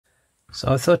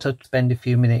So I thought I'd spend a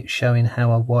few minutes showing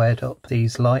how I wired up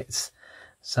these lights.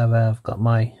 So I've got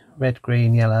my red,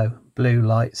 green, yellow, blue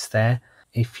lights there.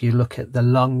 If you look at the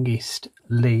longest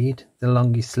lead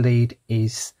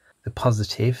is the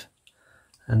positive,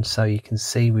 and so you can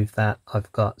see with that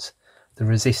I've got the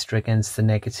resistor against the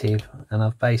negative, and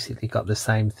I've basically got the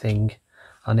same thing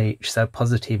on each. So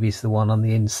positive is the one on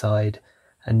the inside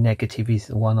and negative is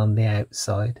the one on the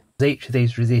outside. Each of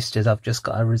these resistors, I've just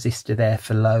got a resistor there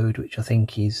for load, which I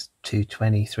think is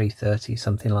 220, 330,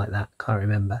 something like that, can't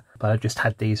remember, but I just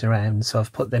had these around, so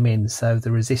I've put them in so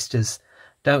the resistors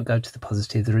don't go to the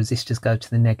positive, the resistors go to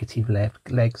the negative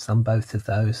legs on both of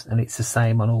those, and it's the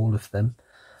same on all of them.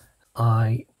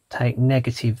 I take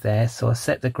negative there, so I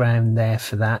set the ground there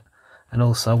for that, and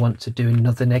also I want to do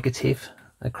another negative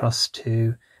across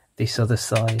to this other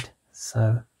side,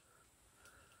 so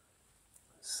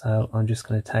I'm just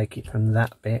going to take it from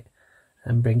that bit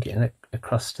and bring it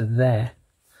across to there.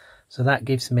 So that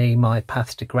gives me my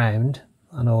path to ground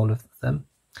on all of them,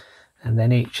 and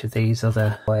then each of these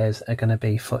other wires are going to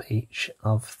be for each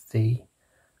of the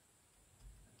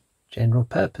general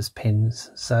purpose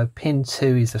pins. So pin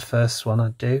 2 is the first one I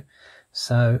do,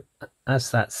 so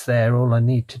as that's there, all I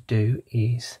need to do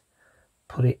is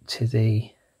put it to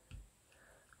the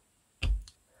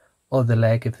other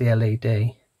leg of the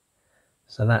LED.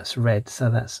 So that's red, so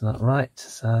that's not right.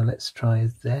 So let's try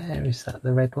there. Is that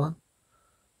the red one?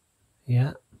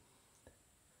 Yeah.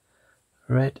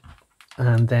 Red.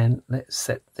 And then let's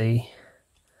set the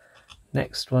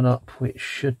next one up, which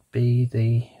should be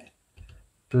the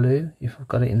blue, if I've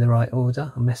got it in the right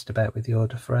order. I messed about with the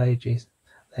order for ages.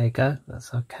 There you go,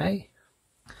 that's okay.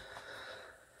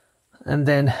 And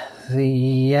then the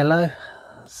yellow.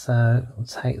 So I'll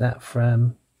take that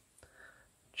from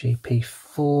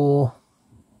GP4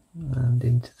 and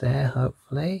into there,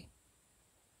 hopefully.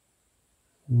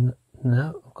 No,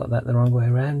 I've got that the wrong way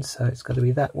around, so it's got to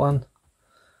be that one.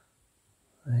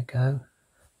 There you go.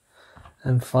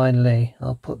 And finally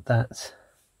I'll put that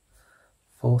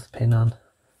 4th pin on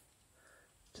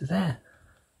to there.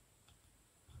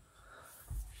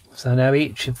 So now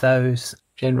each of those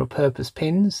general purpose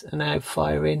pins are now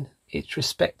firing its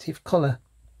respective colour.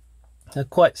 They're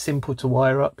quite simple to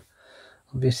wire up.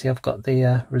 Obviously I've got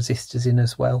the resistors in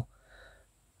as well,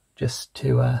 just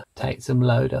to take some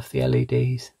load off the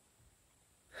LEDs.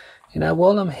 You know,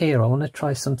 while I'm here I want to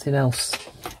try something else.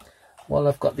 While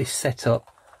I've got this set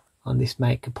up on this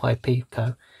Maker Pi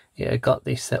Pico, I've got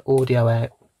this audio out.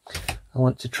 I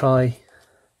want to try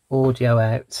audio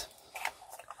out.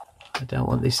 I don't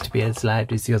want this to be as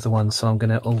loud as the other one, so I'm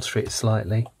going to alter it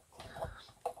slightly.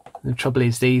 The trouble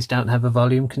is these don't have a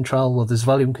volume control. Well, there's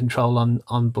volume control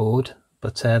on board,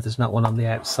 but there's not one on the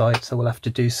outside, so we'll have to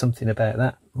do something about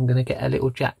that. I'm going to get a little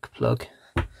jack plug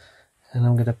and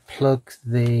I'm going to plug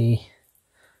the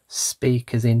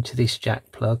speakers into this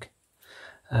jack plug.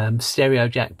 Stereo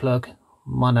jack plug,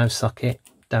 mono socket,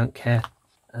 don't care.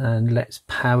 And let's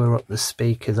power up the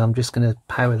speakers. I'm just going to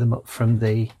power them up from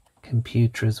the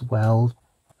computer as well.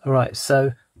 Alright,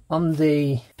 so on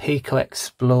the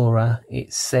PicoExplorer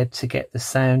it said to get the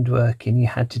sound working you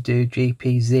had to do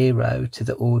GP0 to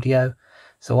the audio.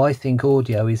 So I think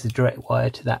audio is a direct wire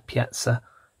to that piezo.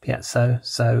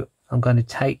 So I'm going to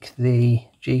take the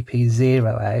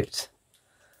GP0 out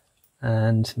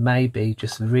and maybe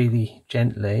just really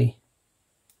gently,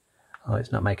 oh,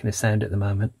 it's not making a sound at the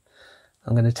moment.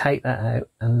 I'm going to take that out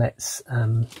and let's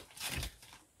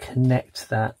connect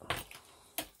that.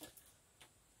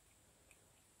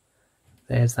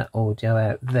 There's that audio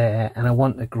out there, and I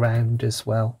want the ground as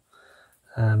well.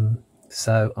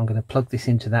 So I'm going to plug this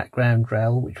into that ground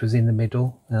rail which was in the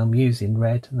middle. I'm using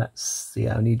red, and that's the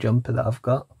only jumper that I've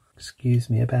got. Excuse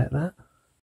me about that.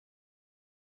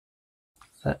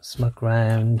 That's my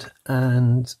ground,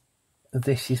 and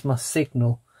this is my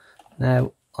signal.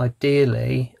 Now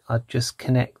ideally I'd just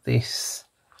connect this,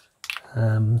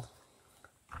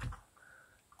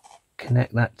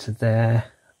 connect that to there,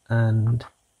 and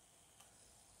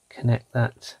connect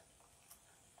that,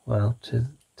 well, to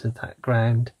that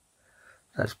ground.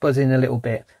 That's buzzing a little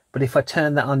bit, but if I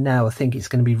turn that on now I think it's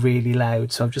going to be really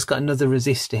loud. So I've just got another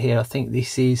resistor here. I think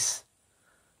this is,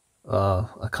 oh,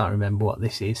 I can't remember what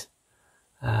this is.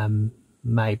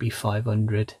 Maybe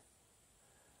 500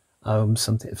 ohms,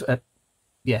 something.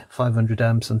 Yeah, 500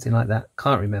 ohms, something like that.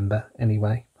 Can't remember.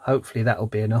 Anyway, hopefully that'll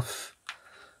be enough.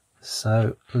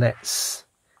 So let's,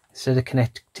 instead of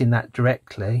connecting that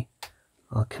directly,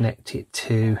 I'll connect it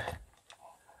to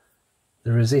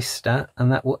the resistor,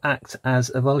 and that will act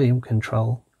as a volume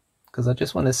control, because I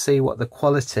just want to see what the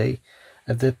quality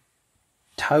of the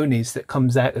tone is that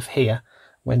comes out of here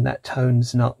when that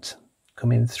tone's not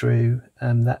coming through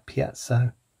that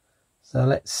piezo. So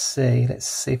let's see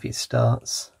if it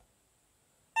starts.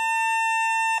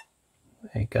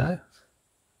 There you go.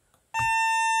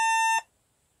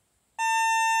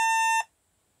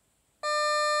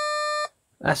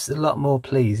 That's a lot more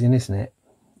pleasing, isn't it?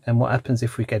 And what happens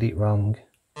if we get it wrong?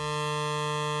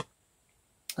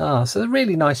 Ah, so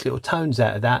really nice little tones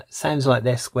out of that. Sounds like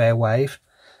they're square wave,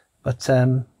 but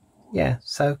yeah,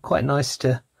 so quite nice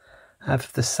to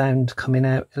have the sound coming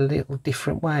out a little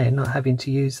different way and not having to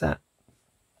use that